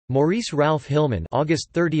Maurice Ralph Hilleman (August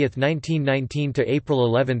 30, 1919 to April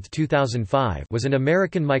 11, 2005) was an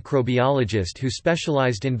American microbiologist who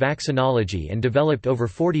specialized in vaccinology and developed over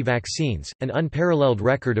 40 vaccines, an unparalleled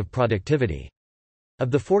record of productivity.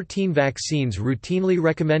 Of the 14 vaccines routinely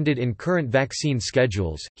recommended in current vaccine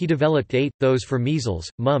schedules, he developed 8, those for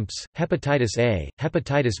measles, mumps, hepatitis A,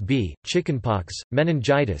 hepatitis B, chickenpox,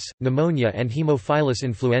 meningitis, pneumonia and Haemophilus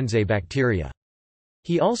influenzae bacteria.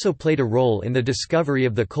 He also played a role in the discovery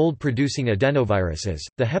of the cold-producing adenoviruses,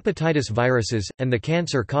 the hepatitis viruses, and the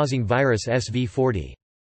cancer-causing virus SV40.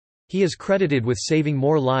 He is credited with saving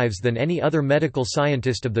more lives than any other medical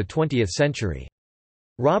scientist of the 20th century.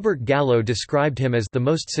 Robert Gallo described him as the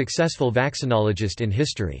most successful vaccinologist in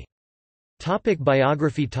history.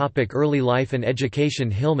 Biography. Early life and education.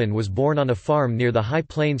 Hilleman was born on a farm near the High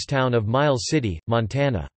Plains town of Miles City,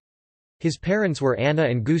 Montana. His parents were Anna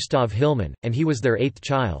and Gustav Hilleman, and he was their 8th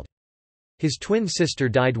child. His twin sister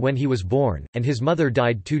died when he was born, and his mother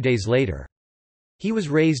died 2 days later. He was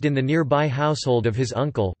raised in the nearby household of his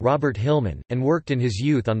uncle, Robert Hilleman, and worked in his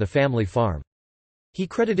youth on the family farm. He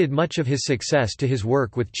credited much of his success to his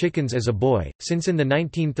work with chickens as a boy, since in the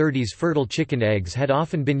 1930s fertile chicken eggs had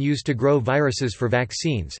often been used to grow viruses for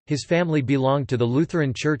vaccines. His family belonged to the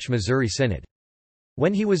Lutheran Church Missouri Synod.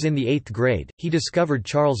 When he was in the 8th grade, he discovered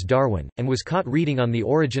Charles Darwin, and was caught reading on the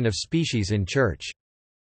origin of species in church.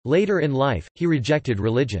 Later in life, he rejected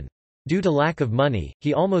religion. Due to lack of money,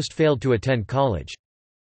 he almost failed to attend college.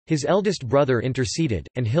 His eldest brother interceded,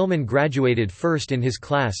 and Hilleman graduated first in his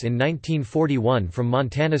class in 1941 from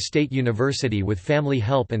Montana State University with family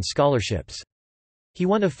help and scholarships. He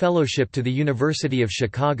won a fellowship to the University of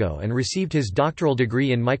Chicago and received his doctoral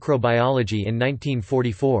degree in microbiology in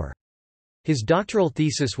 1944. His doctoral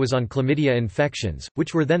thesis was on chlamydia infections,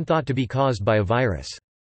 which were then thought to be caused by a virus.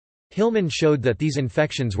 Hilleman showed that these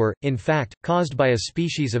infections were, in fact, caused by a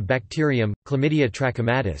species of bacterium, Chlamydia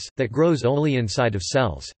trachomatis, that grows only inside of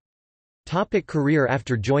cells. Career.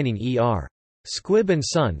 After joining E.R. Squibb &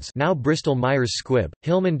 Sons, now Bristol-Myers Squibb,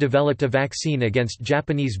 Hilleman developed a vaccine against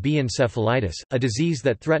Japanese B encephalitis, a disease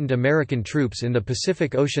that threatened American troops in the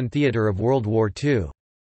Pacific Ocean theater of World War II.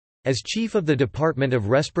 As chief of the Department of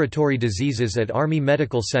Respiratory Diseases at Army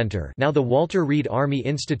Medical Center, now the Walter Reed Army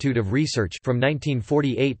Institute of Research, from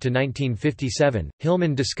 1948 to 1957,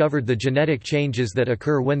 Hilleman discovered the genetic changes that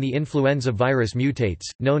occur when the influenza virus mutates,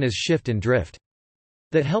 known as shift and drift.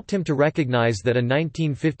 That helped him to recognize that a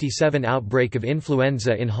 1957 outbreak of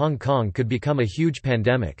influenza in Hong Kong could become a huge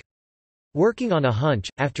pandemic. Working on a hunch,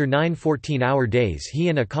 after 9 14-hour days he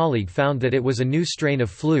and a colleague found that it was a new strain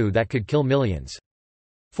of flu that could kill millions.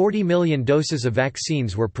 40 million doses of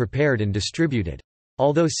vaccines were prepared and distributed.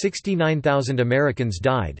 Although 69,000 Americans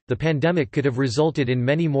died, the pandemic could have resulted in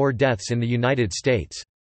many more deaths in the United States.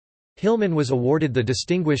 Hilleman was awarded the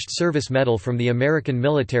Distinguished Service Medal from the American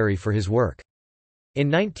military for his work. In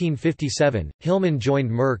 1957, Hilleman joined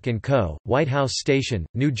Merck & Co., White House Station,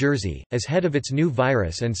 New Jersey, as head of its new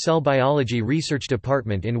virus and cell biology research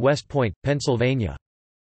department in West Point, Pennsylvania.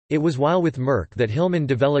 It was while with Merck that Hilleman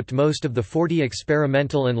developed most of the 40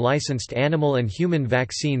 experimental and licensed animal and human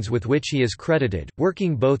vaccines with which he is credited,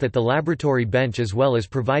 working both at the laboratory bench as well as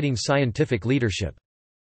providing scientific leadership.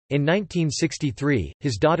 In 1963,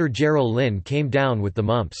 his daughter Gerald Lynn came down with the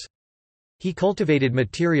mumps. He cultivated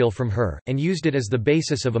material from her, and used it as the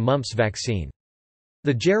basis of a mumps vaccine.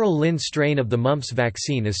 The Gerald Lynn strain of the mumps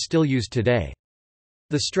vaccine is still used today.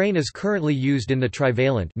 The strain is currently used in the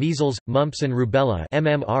trivalent measles, mumps and rubella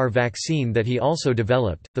 (MMR) vaccine that he also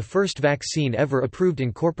developed, the first vaccine ever approved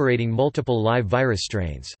incorporating multiple live virus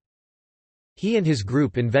strains. He and his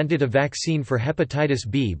group invented a vaccine for hepatitis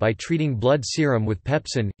B by treating blood serum with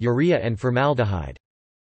pepsin, urea and formaldehyde.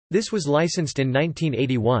 This was licensed in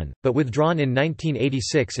 1981, but withdrawn in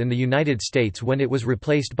 1986 in the United States when it was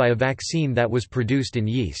replaced by a vaccine that was produced in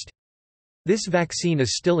yeast. This vaccine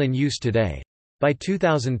is still in use today. By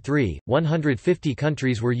 2003, 150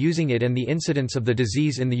 countries were using it and the incidence of the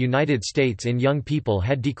disease in the United States in young people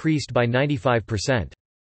had decreased by 95%.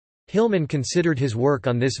 Hilleman considered his work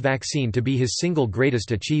on this vaccine to be his single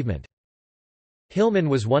greatest achievement. Hilleman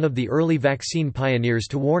was one of the early vaccine pioneers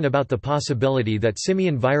to warn about the possibility that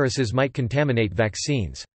simian viruses might contaminate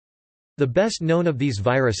vaccines. The best known of these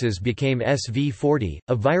viruses became SV40,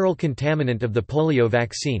 a viral contaminant of the polio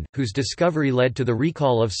vaccine, whose discovery led to the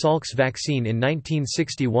recall of Salk's vaccine in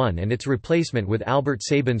 1961 and its replacement with Albert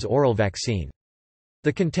Sabin's oral vaccine.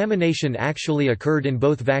 The contamination actually occurred in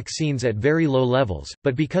both vaccines at very low levels,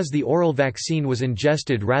 but because the oral vaccine was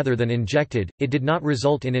ingested rather than injected, it did not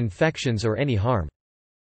result in infections or any harm.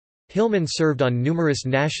 Hilleman served on numerous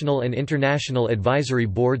national and international advisory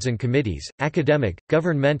boards and committees, academic,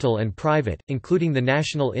 governmental and private, including the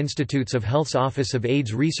National Institutes of Health's Office of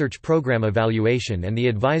AIDS Research Program Evaluation and the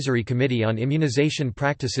Advisory Committee on Immunization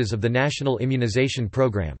Practices of the National Immunization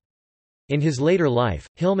Program. In his later life,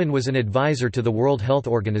 Hilleman was an advisor to the World Health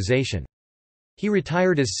Organization. He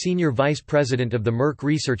retired as senior vice president of the Merck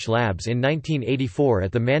Research Labs in 1984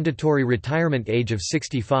 at the mandatory retirement age of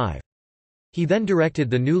 65. He then directed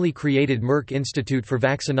the newly created Merck Institute for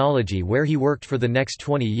Vaccinology, where he worked for the next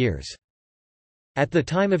 20 years. At the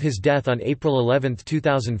time of his death on April 11,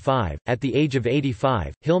 2005, at the age of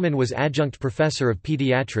 85, Hilleman was adjunct professor of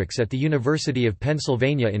pediatrics at the University of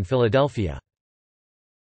Pennsylvania in Philadelphia.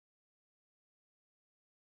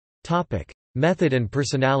 Method and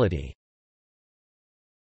personality.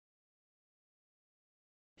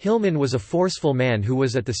 Hilleman was a forceful man who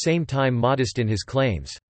was at the same time modest in his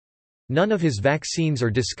claims. None of his vaccines or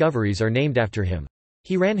discoveries are named after him.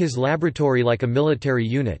 He ran his laboratory like a military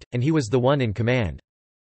unit, and he was the one in command.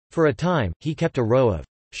 For a time, he kept a row of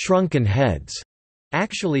shrunken heads,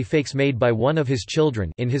 actually fakes made by one of his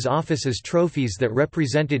children, in his office as trophies that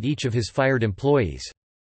represented each of his fired employees.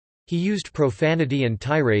 He used profanity and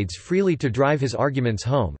tirades freely to drive his arguments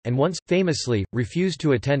home, and once, famously, refused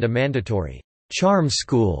to attend a mandatory charm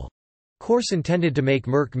school course intended to make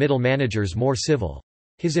Merck middle managers more civil.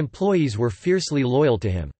 His employees were fiercely loyal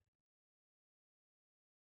to him.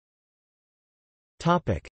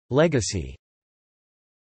 Legacy.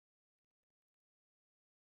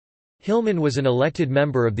 Hilleman was an elected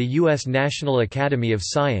member of the U.S. National Academy of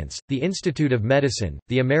Science, the Institute of Medicine,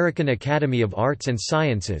 the American Academy of Arts and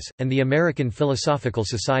Sciences, and the American Philosophical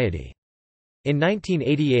Society. In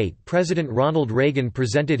 1988, President Ronald Reagan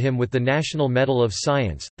presented him with the National Medal of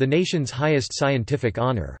Science, the nation's highest scientific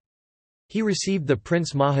honor. He received the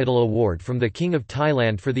Prince Mahidol Award from the King of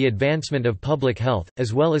Thailand for the advancement of public health,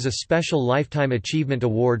 as well as a special Lifetime Achievement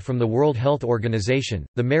Award from the World Health Organization,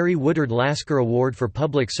 the Mary Woodard Lasker Award for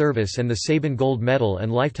Public Service and the Sabin Gold Medal and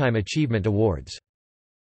Lifetime Achievement Awards.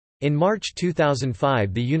 In March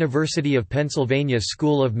 2005, the University of Pennsylvania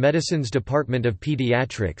School of Medicine's Department of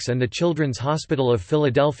Pediatrics and the Children's Hospital of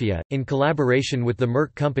Philadelphia, in collaboration with the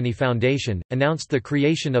Merck Company Foundation, announced the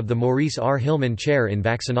creation of the Maurice R. Hilleman Chair in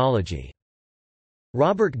Vaccinology.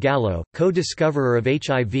 Robert Gallo, co-discoverer of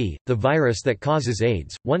HIV, the virus that causes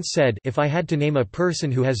AIDS, once said, "If I had to name a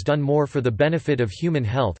person who has done more for the benefit of human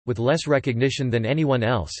health, with less recognition than anyone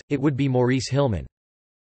else, it would be Maurice Hilleman."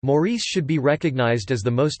 Maurice should be recognized as the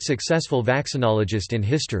most successful vaccinologist in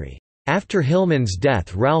history. After Hilleman's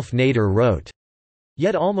death, Ralph Nader wrote,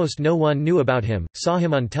 "Yet almost no one knew about him, saw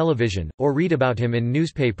him on television, or read about him in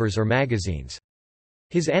newspapers or magazines."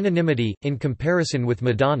 His anonymity, in comparison with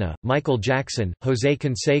Madonna, Michael Jackson, José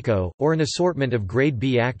Canseco, or an assortment of grade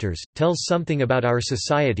B actors, tells something about our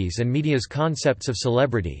society's and media's concepts of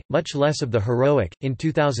celebrity, much less of the heroic. In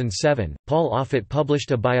 2007, Paul Offit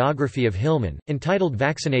published a biography of Hilleman, entitled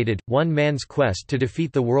Vaccinated: One Man's Quest to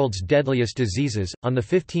Defeat the World's Deadliest Diseases. On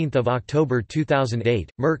 15 October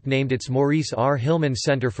 2008, Merck named its Maurice R. Hilleman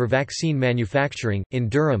Center for Vaccine Manufacturing, in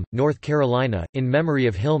Durham, North Carolina, in memory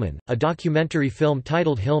of Hilleman. A documentary film titled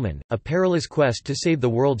Hilleman, A Perilous Quest to Save the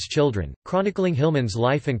World's Children, chronicling Hilleman's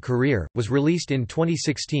life and career, was released in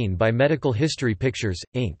 2016 by Medical History Pictures,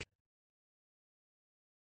 Inc.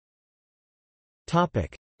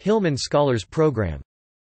 Hilleman Scholars Program.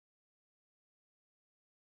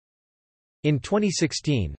 In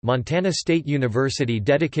 2016, Montana State University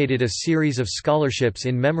dedicated a series of scholarships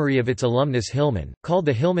in memory of its alumnus Hilleman, called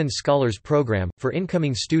the Hilleman Scholars Program, for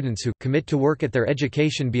incoming students who commit to work at their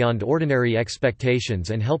education beyond ordinary expectations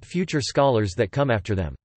and help future scholars that come after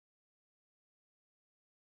them.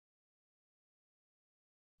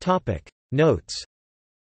 Notes.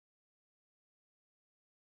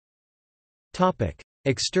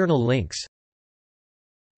 External links.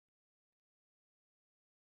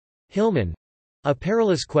 Hilleman, A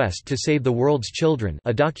Perilous Quest to Save the World's Children,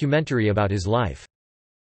 a documentary about his life.